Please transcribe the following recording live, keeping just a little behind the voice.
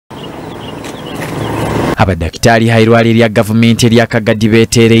Abadakitali hairwari lya gavumenti erya Kagadi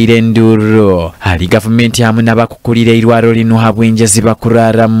betereire enduro hali gavumenti hamwe n'abakukulira irwaro lino habwenjezi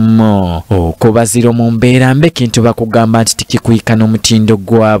bakuraramo okubazira mu mbeera mbe kintu bakugamba nti tikikuika nomutindo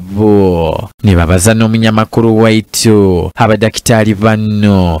gwabu nibabaza n'omunyamakuru waitu abadakitali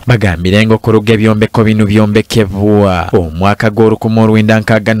bano bagambire ngo okuruga ebyombeko bino byombekebwa omwaka gw'Olwenda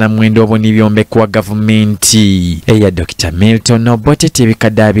obo nibyombekwa gavumenti eya Dr. Milton Obote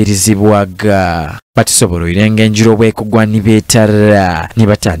tebikadaabirizibwaga batusobolera enjiro bwekugwa nibetara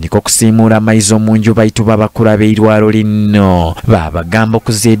nibatandika okusiimuula amaizi omunju baitu babakula b'eirwaro lino babagamba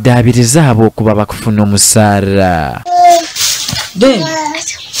okuzeedaabiriza abo okuba bakufuna omusaara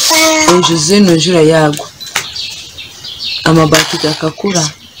enju zino njura yagwa amabaati gakakura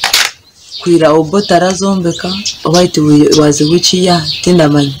kwira Obote arazombeka obaitu wazibukiya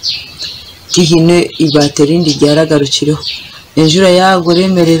tindamanyi tihine ibaate rindi ryaragarukireho enjura yagwa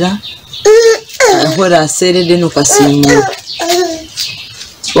remerera ahora serede nukasiimura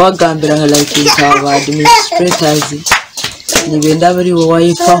wagambira halaikinka aba administrators nibenda bari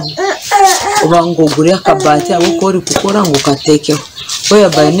wayifaho oba ngo gure akabati abo kori kukora ngo katekeho oya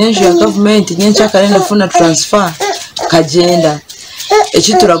bainenje ya government nyencha kalenda funa transfer kagenda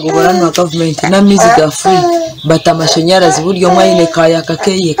ekituragobora no government na mizi ga free batamashanyarazi buryo mwayine kaya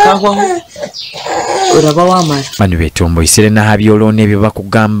kakeye kahwaho uraba wamara bano betomboisere na Ebyolooni ebyo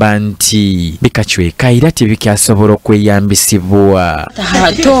bakugamba nti bikachweka era tibikyasobola okweyambisibwa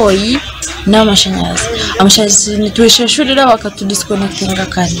hatoyi n'amashanyarazi nitwesheshurira wakatudisconnectinga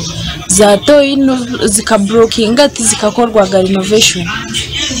kare za toyi zikabrokinga zikakorwaga renovation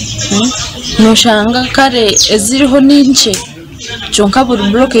noshanga kare eziriho ninche chonka buri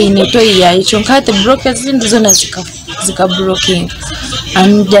bloke inetoyi yayi chonka ate bloke zindi zona zikabrokinga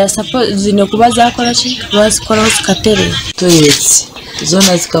and they are supposed zine kuba zakora ki bazikora zikatere toilets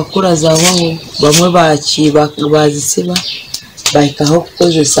zona zikakura zawaho bamwe bazisiba bayikaho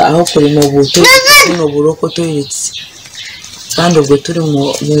kukozesa aho kuri nobuto no buroko toilets kandi ubwo turi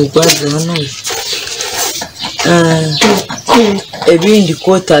mu igwazo hano ebindi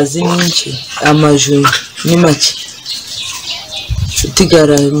quarters nyinshi amajuru ni make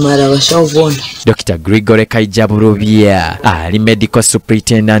tigara mara bashavona Dr. Grigore Kaijaburubia ali medical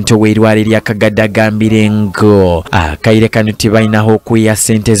superintendent w'eirwaro lya Kagadi agambire ngo akaire kano tibainaho okuya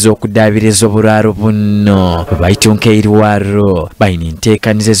sente z'okudabiriza oburaro buno baitunka eirwaro baina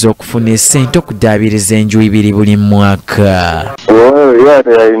enteekaniza z'okufuna esente okudabiriza enju 2 buli mwaka. Well,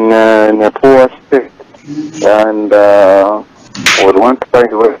 they are in a poor state and we want to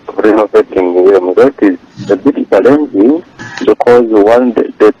find ways of renovating them. That is a bit challenging because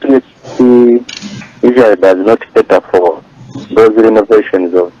the PHC usually does not cater for those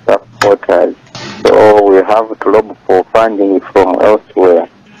renovations of staff quarters. So we have to look for funding from elsewhere.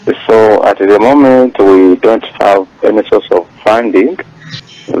 So at the moment we don't have any source of funding,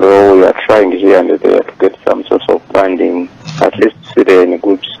 though we are trying here and there to get some source of funding, at least they're in a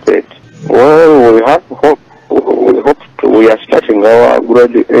good state. Well, we have hope. We are starting our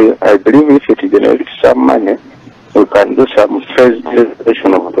graduate. I believe if it generates some money, we can do some phased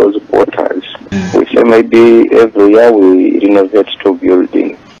renovation of those quarters. We say maybe every year we renovate 2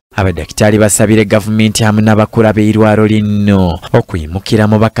 buildings. Abadakitali basabire gavumenti hamwe n'abakula b'eirwaro lino okuyimukira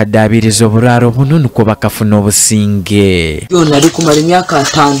mu bakadaabiriza oburaro buno nuko bakafuna obusinge. Byona ari kumara emyaka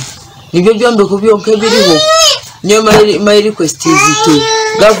 5 nibyo byombeko byonke biriho niyo my request is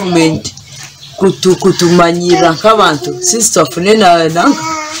government kutumanyira nk'abantu sisi twafune na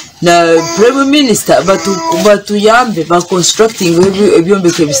prime minister batuyambe ba constructing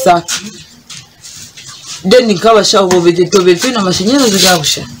ebyombeko bisaka then nk'abashaho bobetetobetwe n'amashanyarazi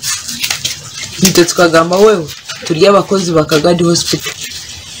gabusha nite tukagamba wewe turi abakozi ba Kagadi Hospital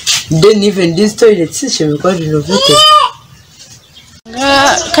then even this toilet system is renovated.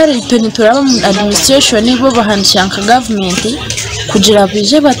 Kare turaba mu administration bo bahanishanka government kugira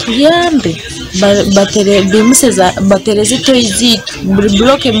bije batuyambe batere bimuseza batereze toyizitu buri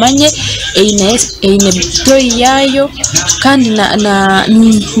bloke manye eine toyi yayo kandi na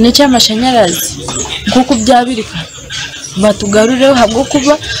n'cyamashanyarazi kuko byabirika batugarureho habwo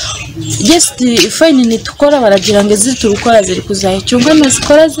kuba just fine ni tukora baragira ngo ziturukora ziri kuzaye cyumva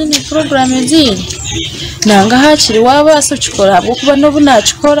nazikora zini program zindi nanga hakiri wabaso chikora habwo kuba no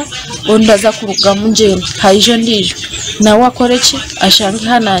bunachikora ondaza kuruga munjeni hayijo ndijo na wakoreki ashange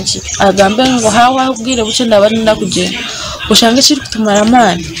hanaki agambe ngo hawa ubwire buce ndabarinda kugenda ushange kiri kutumara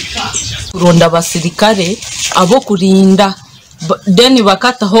amani ronda basirikare abo kurinda then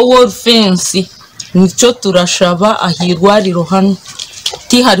bakataho wall fence nico turashaba ahirwariro hano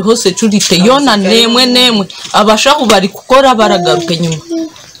ti hariho security yona nemwe abashaho bari gukora baragaruka nyuma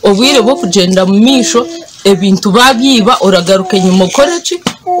obwire bwo kugenda mu misho ebintu babyiba oragaruka nyuma okoreki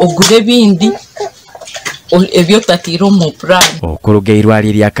ogure ebindi ebyo tatiro mu plan. Okuruga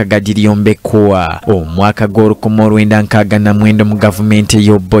irwali lya Kagadi lyombekwa omwaka gw'Olukumi-1969 mu gavumenti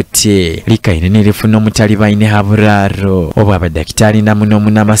y'Obote likaine nelifuna omutalibaine haburaro obwa Abadakitali namuno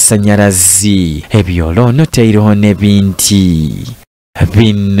n'amasanyalazi Ebyolooni teiriho n'ebinti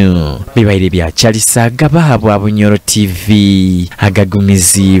bino bibaire byakyalisaga habwa Bunyoro TV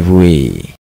agagumizibwe.